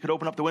Jesus could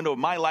open up the window of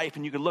my life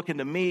and you could look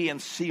into me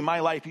and see my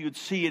life, you would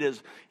see it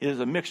is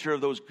a mixture of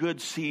those good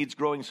seeds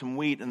growing some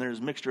wheat, and there's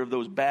a mixture of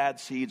those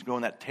bad seeds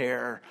growing that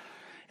tare.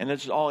 And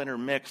it's all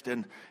intermixed,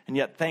 and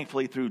yet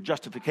thankfully through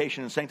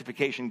justification and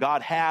sanctification,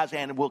 God has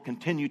and will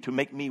continue to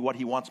make me what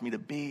he wants me to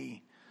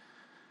be.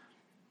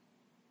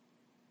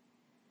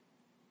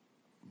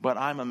 But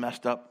I'm a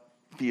messed up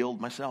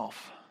field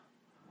myself.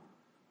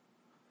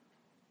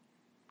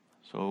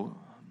 So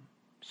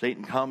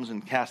Satan comes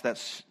and casts that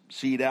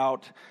seed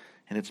out,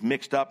 and it's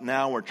mixed up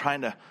now. We're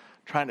trying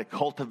to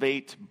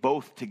cultivate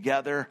both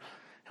together.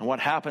 And what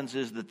happens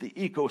is that the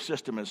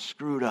ecosystem is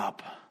screwed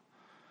up.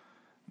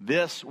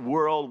 This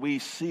world we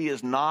see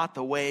is not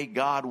the way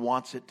God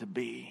wants it to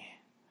be.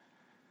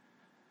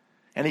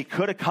 And he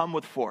could have come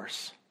with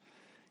force.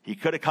 He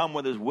could have come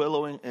with his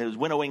winnowing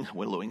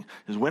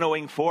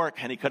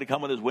fork, and he could have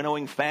come with his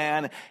winnowing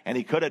fan, and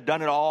he could have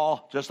done it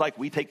all just like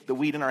we take the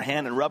wheat in our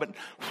hand and rub it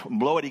and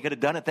blow it. He could have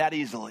done it that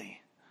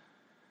easily.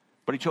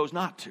 But he chose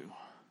not to.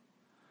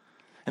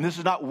 And this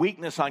is not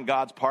weakness on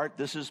God's part.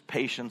 This is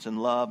patience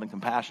and love and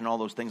compassion, all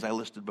those things I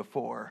listed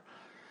before.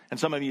 And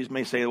some of you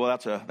may say, well,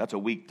 that's a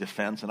weak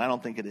defense, and I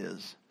don't think it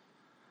is.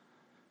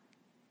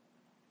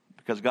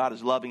 Because God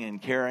is loving and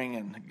caring,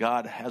 and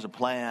God has a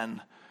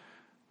plan.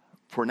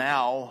 For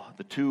now,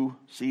 the two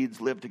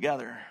seeds live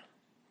together.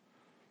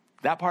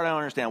 That part I don't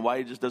understand, why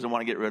he just doesn't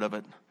want to get rid of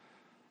it.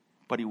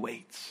 But he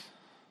waits.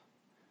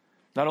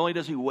 Not only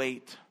does he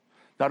wait,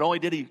 not only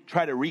did he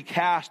try to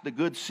recast the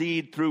good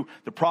seed through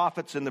the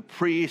prophets and the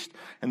priest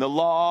and the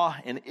law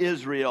in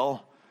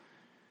Israel,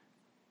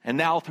 and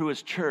now through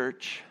his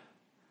church,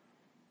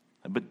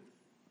 but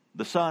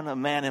the Son of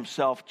Man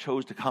himself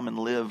chose to come and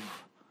live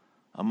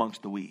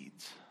amongst the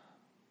weeds.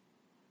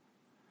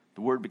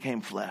 The Word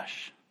became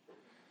flesh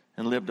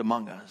and lived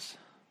among us.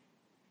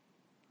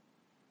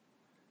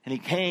 And he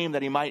came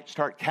that he might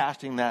start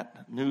casting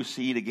that new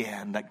seed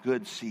again, that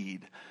good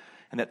seed.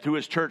 And that through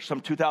his church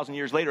some 2,000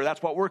 years later,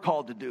 that's what we're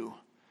called to do.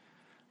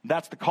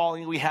 That's the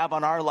calling we have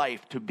on our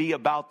life, to be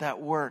about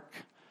that work.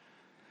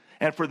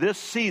 And for this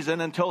season,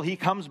 until he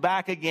comes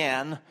back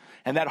again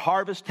and that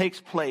harvest takes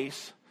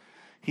place,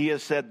 he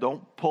has said,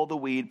 don't pull the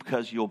weed,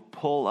 because you'll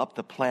pull up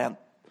the plant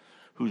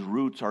whose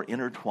roots are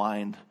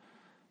intertwined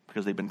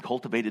because they've been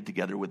cultivated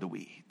together with the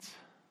weeds.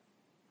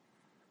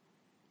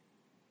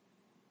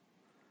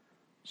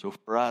 So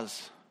for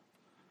us,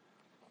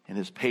 in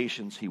his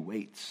patience, he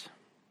waits.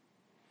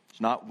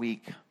 It's not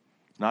weak.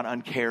 It's not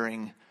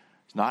uncaring.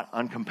 It's not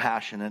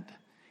uncompassionate.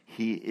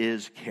 He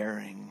is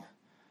caring.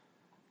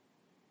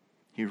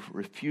 He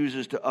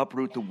refuses to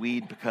uproot the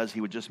weed because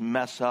he would just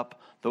mess up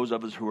those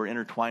of us who are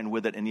intertwined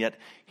with it. And yet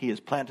he has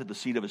planted the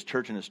seed of his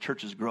church, and his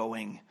church is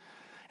growing.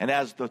 And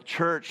as the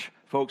church,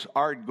 folks,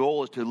 our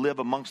goal is to live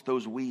amongst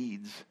those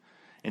weeds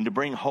and to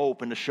bring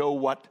hope and to show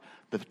what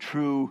the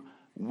true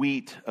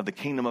wheat of the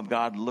kingdom of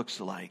God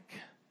looks like.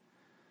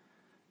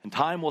 And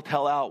time will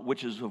tell out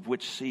which is of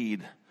which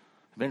seed.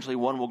 Eventually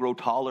one will grow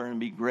taller and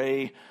be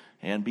gray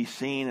and be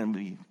seen and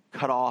be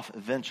cut off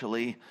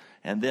eventually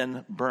and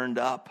then burned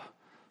up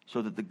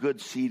so that the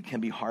good seed can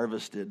be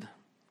harvested.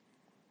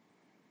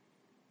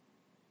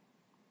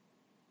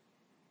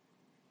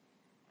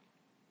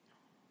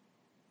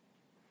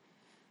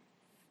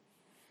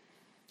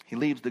 He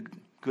leaves the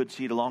good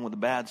seed along with the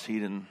bad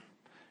seed, and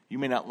you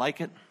may not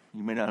like it,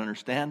 you may not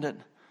understand it,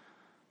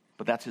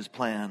 but that's his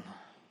plan.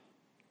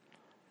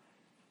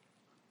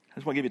 I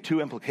just want to give you two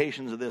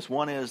implications of this.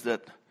 One is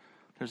that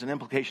there's an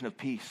implication of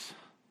peace.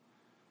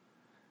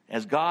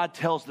 As God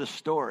tells this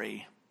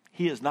story,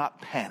 he is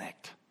not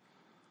panicked.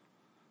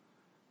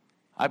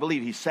 I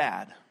believe he's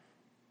sad.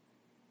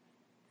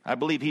 I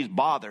believe he's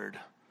bothered.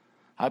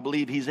 I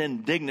believe he's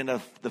indignant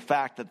of the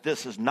fact that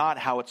this is not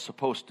how it's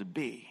supposed to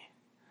be.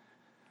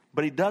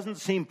 But he doesn't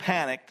seem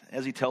panicked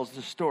as he tells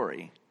the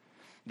story.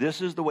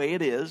 This is the way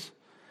it is,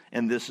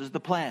 and this is the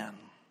plan.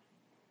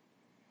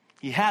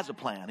 He has a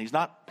plan. He's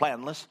not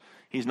planless.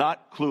 He's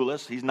not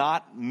clueless. He's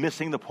not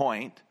missing the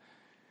point.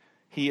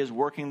 He is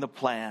working the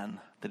plan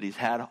that he's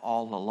had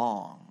all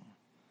along.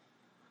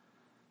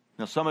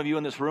 Now, some of you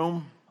in this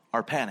room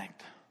are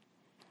panicked.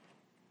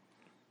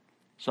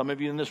 Some of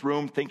you in this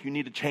room think you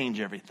need to change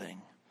everything.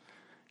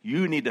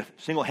 You need to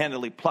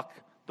single-handedly pluck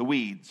the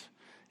weeds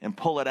and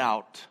pull it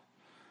out.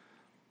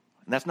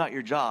 And that's not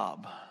your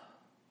job.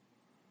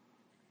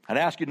 I'd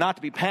ask you not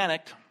to be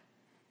panicked,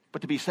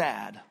 but to be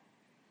sad,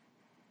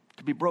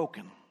 to be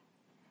broken,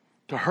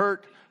 to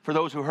hurt for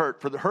those who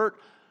hurt,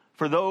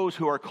 for those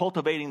who are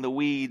cultivating the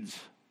weeds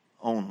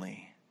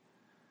only.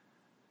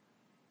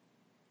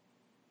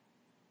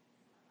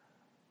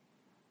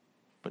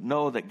 But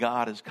know that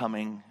God is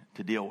coming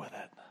to deal with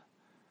it.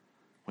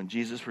 When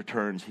Jesus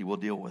returns, he will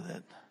deal with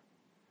it.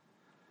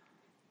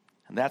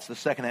 And that's the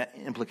second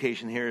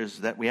implication here, is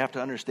that we have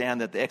to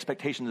understand that the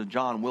expectations of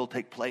John will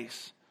take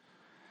place.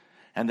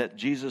 And that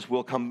Jesus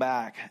will come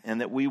back,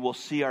 and that we will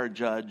see our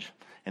judge,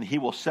 and he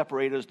will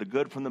separate us, the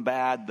good from the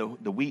bad,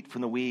 the wheat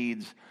from the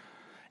weeds.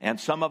 And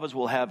some of us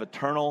will have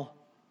eternal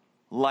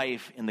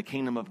life in the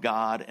kingdom of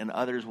God, and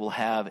others will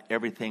have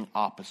everything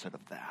opposite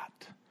of that.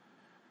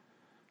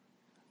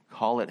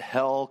 Call it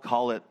hell,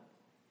 call it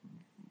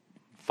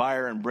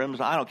fire and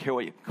brimstone. I don't care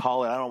what you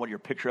call it. I don't know what your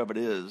picture of it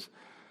is.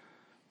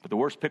 But the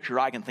worst picture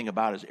I can think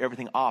about is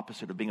everything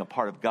opposite of being a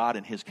part of God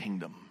and his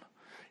kingdom.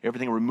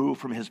 Everything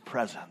removed from his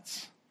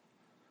presence.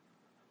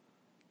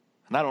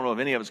 And I don't know if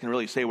any of us can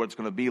really say what it's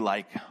going to be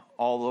like,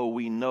 although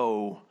we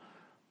know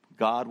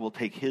God will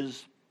take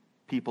his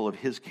people of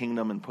his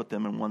kingdom and put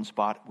them in one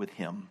spot with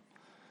him.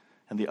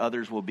 And the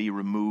others will be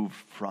removed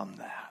from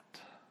that.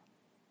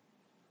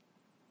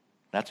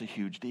 That's a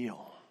huge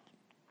deal.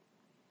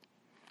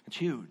 It's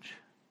huge.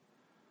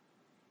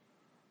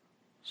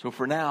 So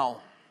for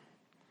now,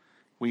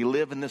 we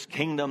live in this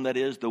kingdom that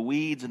is the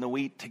weeds and the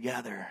wheat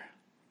together.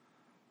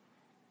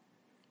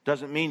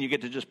 Doesn't mean you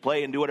get to just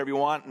play and do whatever you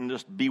want and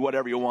just be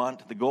whatever you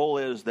want. The goal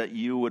is that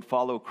you would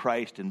follow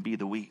Christ and be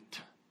the wheat.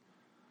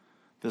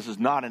 This is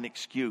not an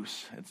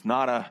excuse. It's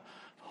not a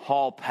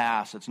hall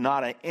pass. It's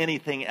not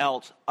anything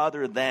else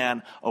other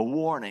than a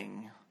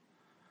warning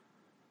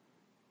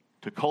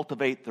to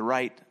cultivate the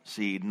right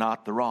seed,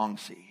 not the wrong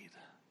seed.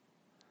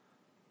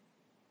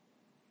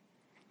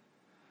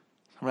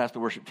 I'm going to ask the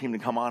worship team to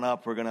come on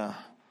up. We're going to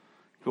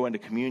go into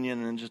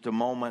communion in just a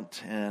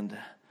moment. And,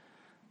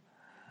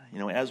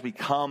 as we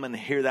come and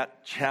hear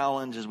that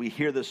challenge, as we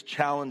hear this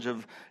challenge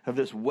of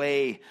this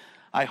way,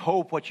 I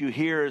hope what you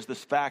hear is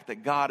this fact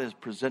that God has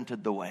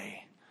presented the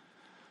way.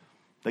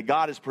 That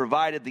God has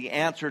provided the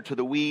answer to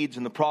the weeds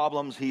and the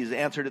problems. He's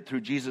answered it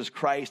through Jesus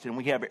Christ. And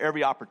we have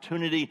every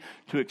opportunity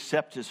to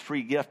accept His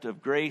free gift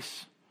of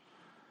grace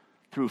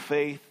through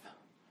faith.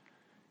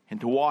 And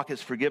to walk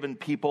as forgiven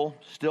people,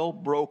 still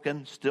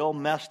broken, still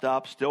messed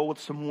up, still with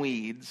some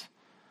weeds.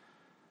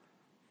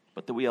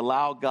 But that we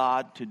allow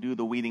God to do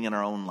the weeding in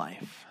our own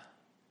life.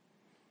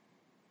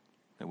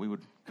 That we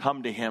would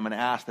come to Him and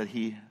ask that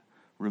He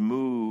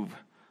remove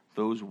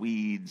those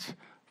weeds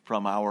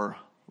from our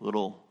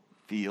little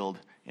field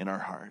in our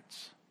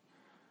hearts.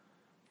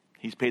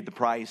 He's paid the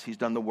price. He's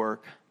done the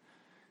work.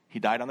 He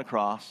died on the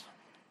cross.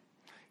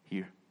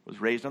 He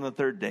was raised on the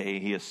third day.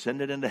 He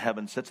ascended into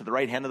heaven, sits at the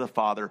right hand of the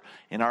Father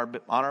on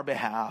our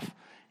behalf.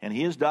 And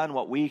He has done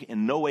what we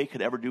in no way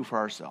could ever do for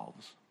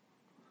ourselves.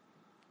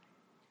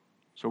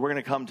 So we're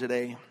going to come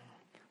today.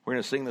 We're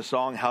going to sing the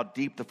song, How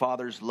Deep the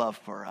Father's Love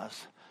for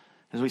Us.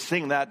 As we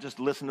sing that, just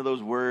listen to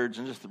those words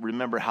and just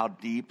remember how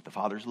deep the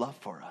Father's love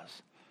for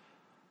us.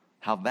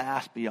 How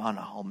vast beyond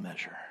all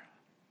measure.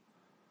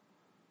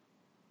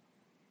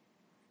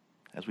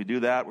 As we do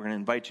that, we're going to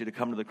invite you to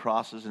come to the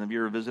crosses. And if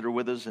you're a visitor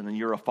with us and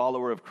you're a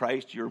follower of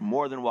Christ, you're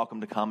more than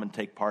welcome to come and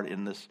take part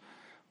in this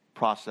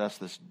process,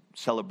 this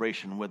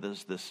celebration with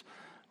us, this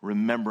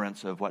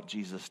remembrance of what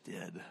Jesus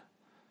did.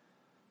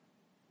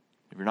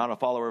 If you're not a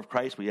follower of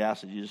Christ, we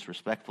ask that you just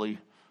respectfully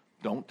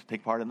don't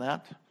take part in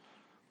that.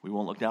 We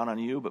won't look down on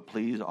you, but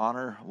please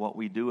honor what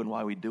we do and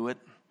why we do it.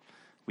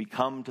 We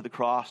come to the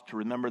cross to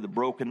remember the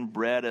broken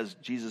bread as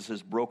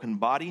Jesus' broken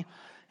body,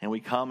 and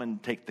we come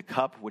and take the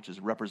cup, which is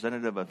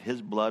representative of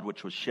His blood,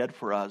 which was shed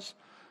for us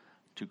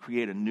to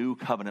create a new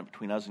covenant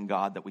between us and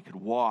God, that we could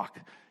walk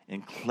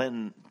in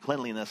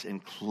cleanliness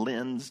and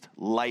cleansed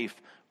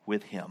life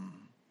with Him.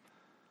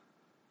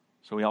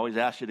 So we always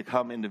ask you to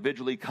come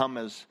individually, come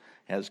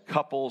as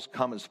couples,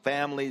 come as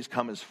families,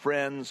 come as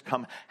friends,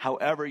 come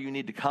however you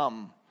need to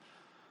come.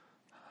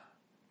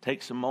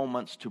 Take some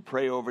moments to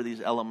pray over these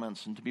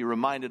elements and to be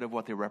reminded of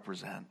what they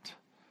represent.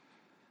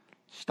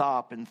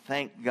 Stop and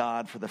thank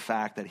God for the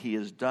fact that He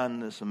has done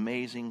this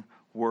amazing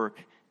work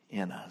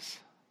in us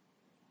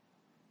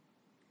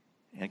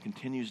and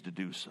continues to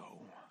do so.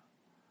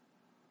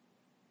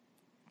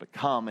 But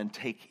come and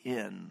take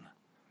in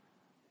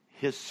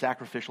His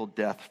sacrificial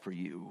death for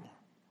you.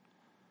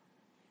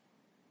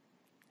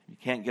 If you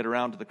can't get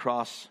around to the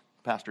cross,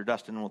 Pastor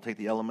Dustin will take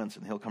the elements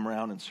and he'll come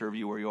around and serve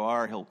you where you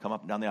are. He'll come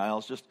up and down the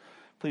aisles. Just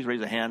please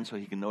raise a hand so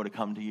he can know to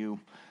come to you.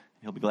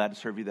 He'll be glad to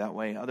serve you that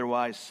way.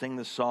 Otherwise, sing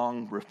the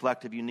song,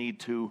 reflect if you need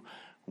to.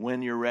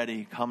 When you're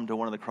ready, come to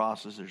one of the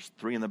crosses. There's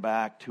 3 in the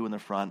back, 2 in the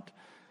front.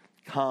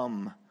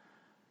 Come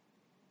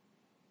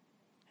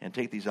and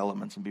take these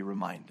elements and be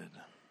reminded.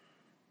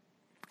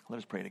 Let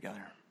us pray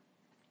together.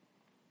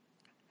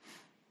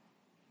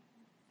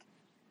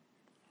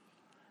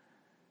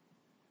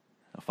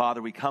 Now,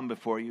 Father, we come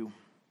before you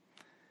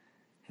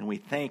and we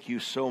thank you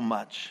so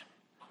much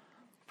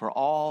for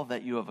all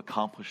that you have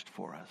accomplished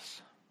for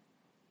us.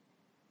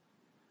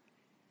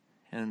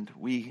 And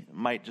we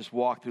might just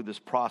walk through this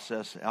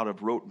process out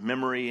of rote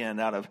memory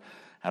and out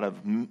of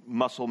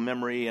muscle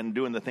memory and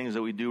doing the things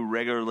that we do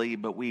regularly,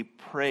 but we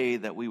pray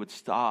that we would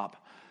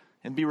stop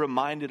and be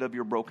reminded of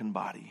your broken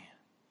body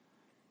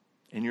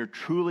and your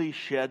truly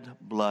shed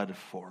blood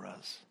for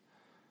us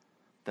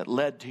that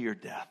led to your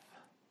death,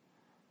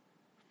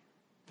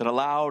 that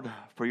allowed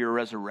for your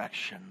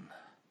resurrection,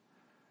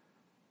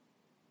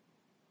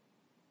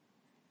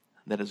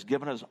 that has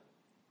given us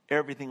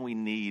everything we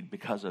need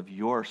because of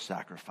your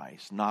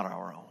sacrifice, not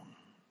our own.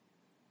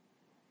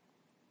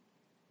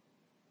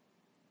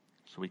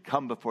 So we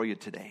come before you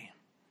today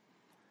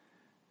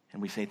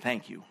and we say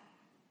thank you.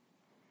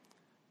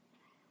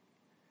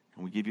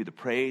 And we give you the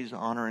praise,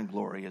 honor, and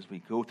glory as we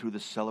go through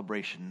this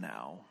celebration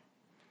now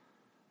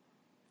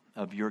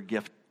of your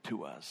gift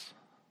to us.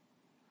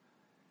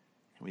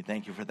 And we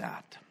thank you for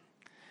that.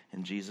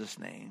 In Jesus'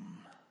 name,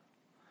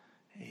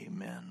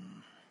 amen.